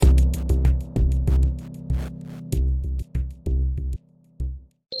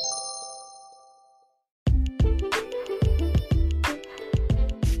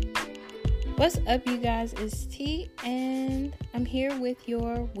What's up, you guys? It's T, and I'm here with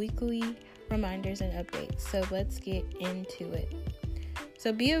your weekly reminders and updates. So let's get into it.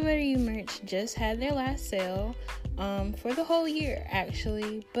 So Be a Better You merch just had their last sale for the whole year,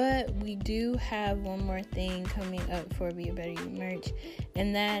 actually. But we do have one more thing coming up for Be a Better You merch,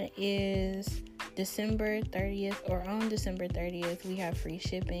 and that is December 30th, or on December 30th, we have free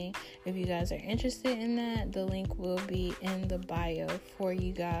shipping. If you guys are interested in that, the link will be in the bio for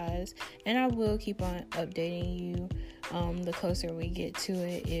you guys, and I will keep on updating you the closer we get to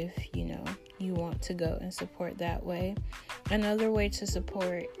it, if you want to go and support that way. Another way to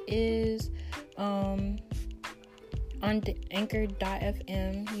support is on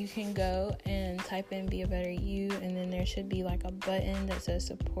Anchor.fm. You can go and type in Be a Better You, and then there should be like a button that says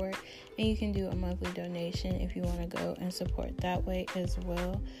support, and you can do a monthly donation if you want to go and support that way as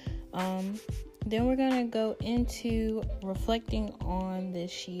well. Then we're going to go into reflecting on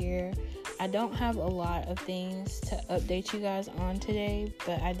this year. I don't have a lot of things to update you guys on today,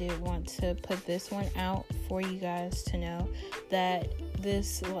 but I did want to put this one out for you guys to know that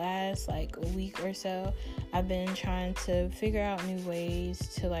this last week or so, I've been trying to figure out new ways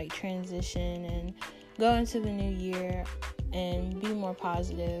to transition and go into the new year and be more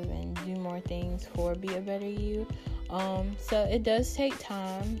positive and do more things for Be a Better You. So it does take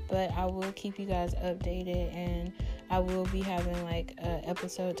time, but I will keep you guys updated, and I will be having an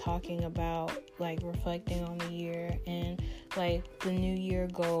episode talking about reflecting on the year and the new year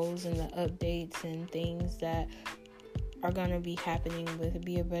goals and the updates and things that are going to be happening with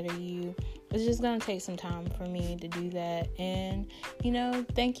Be a Better You. It's just going to take some time for me to do that, and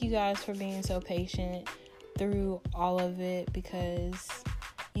thank you guys for being so patient through all of it, because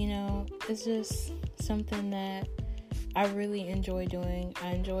it's just something that I really enjoy doing. I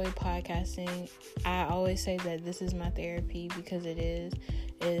enjoy podcasting. I always say that this is my therapy, because it is.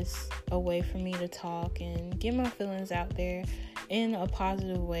 It's a way for me to talk and get my feelings out there in a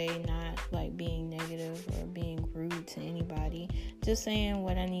positive way, not being negative or being rude to anybody. Just saying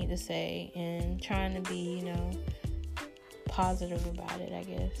what I need to say and trying to be, positive about it, I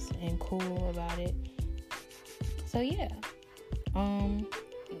guess, and cool about it. So yeah,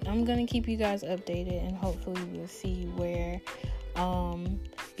 I'm gonna keep you guys updated, and hopefully we'll see where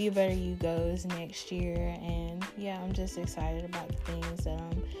Be a Better You goes next year. And yeah, I'm just excited about the things that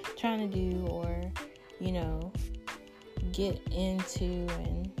I'm trying to do or get into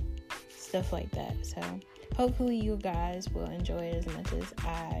and stuff like that. So hopefully you guys will enjoy it as much as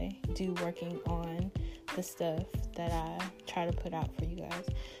I do working on the stuff that I try to put out for you guys.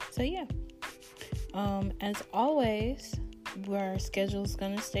 So yeah, as always, our schedule's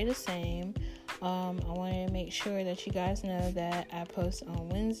gonna stay the same. I wanted to make sure that you guys know that I post on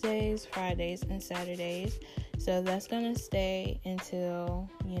Wednesdays, Fridays, and Saturdays. So that's gonna stay until,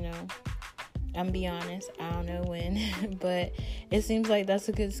 I'm be honest, I don't know when, but it seems like that's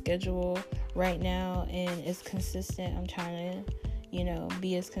a good schedule right now, and it's consistent. I'm trying to,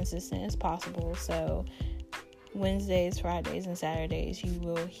 be as consistent as possible. So Wednesdays, Fridays, and Saturdays, you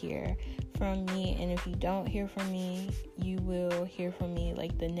will hear from me, and if you don't hear from me, you will hear from me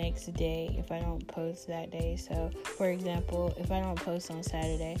the next day if I don't post that day. So for example, if I don't post on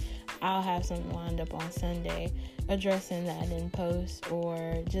Saturday, I'll have something lined up on Sunday addressing that I didn't post,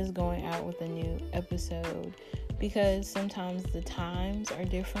 or just going out with a new episode, because sometimes the times are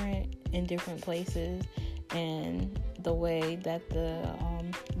different in different places, and the way that the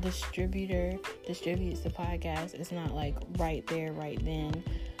distributor distributes the podcast is not right there, right then.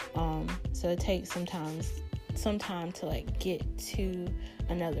 So it takes some time to get to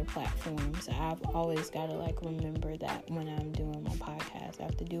another platform. So I've always got to remember that when I'm doing my podcast, I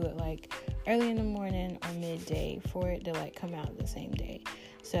have to do it early in the morning or midday for it to come out the same day.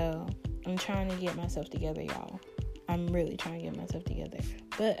 So I'm trying to get myself together, y'all. I'm really trying to get myself together.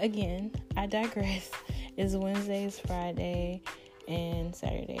 But again, I digress. It's Wednesdays, Friday, and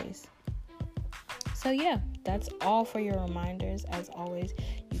Saturdays. So yeah, that's all for your reminders. As always,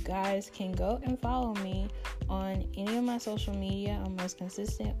 you guys can go and follow me on any of my social media. I'm most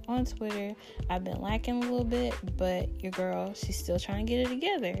consistent on Twitter. I've been lacking a little bit, but your girl, she's still trying to get it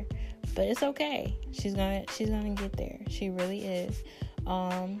together. But it's okay. She's gonna get there. She really is.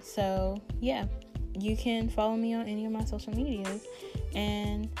 So yeah, you can follow me on any of my social medias,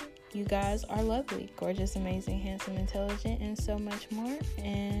 and you guys are lovely, gorgeous, amazing, handsome, intelligent, and so much more.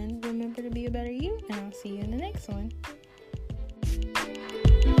 And remember to be a better you, and I'll see you in the next one.